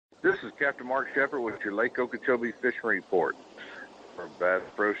This is Captain Mark Shepard with your Lake Okeechobee Fishing Report from Bass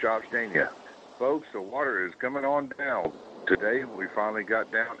Pro Shops, Dania. Folks, the water is coming on down. Today we finally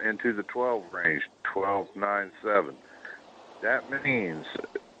got down into the 12 range, 12.97. That means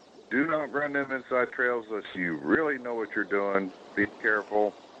do not run them inside trails unless you really know what you're doing. Be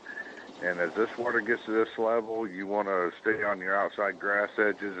careful. And as this water gets to this level, you want to stay on your outside grass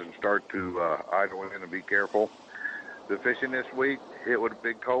edges and start to idle in and be careful. The fishing this week hit with a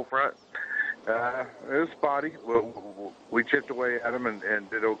big cold front. It was spotty. We chipped away at them and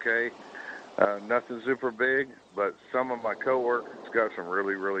did okay. Nothing super big, but some of my coworkers got some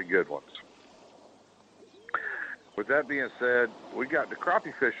really, really good ones. With that being said, we got to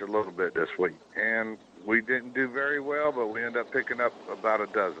crappie fish a little bit this week, and we didn't do very well, but we ended up picking up about a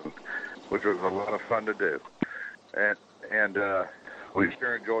dozen, which was a lot of fun to do. And we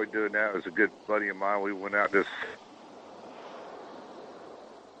sure enjoyed doing that. It was a good buddy of mine. We went out this.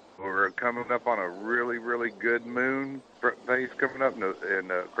 We're coming up on a really, really good moon phase coming up, and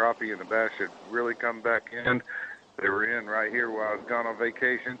the crappie and the bass should really come back in. They were in right here while I was gone on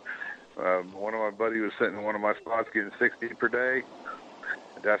vacation. One of my buddies was sitting in one of my spots getting 60 per day.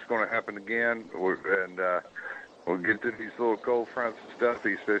 That's going to happen again, and we'll get to these little cold fronts and stuff.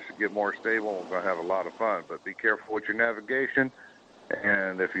 These fish will get more stable, and we're going to have a lot of fun. But be careful with your navigation.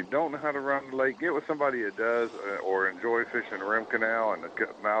 And if you don't know how to run the lake, get with somebody that does, or enjoy fishing the rim canal and the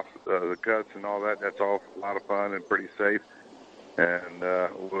the cuts and all that. That's all a lot of fun and pretty safe. And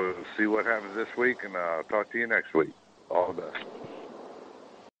we'll see what happens this week, and I'll talk to you next week. All the best.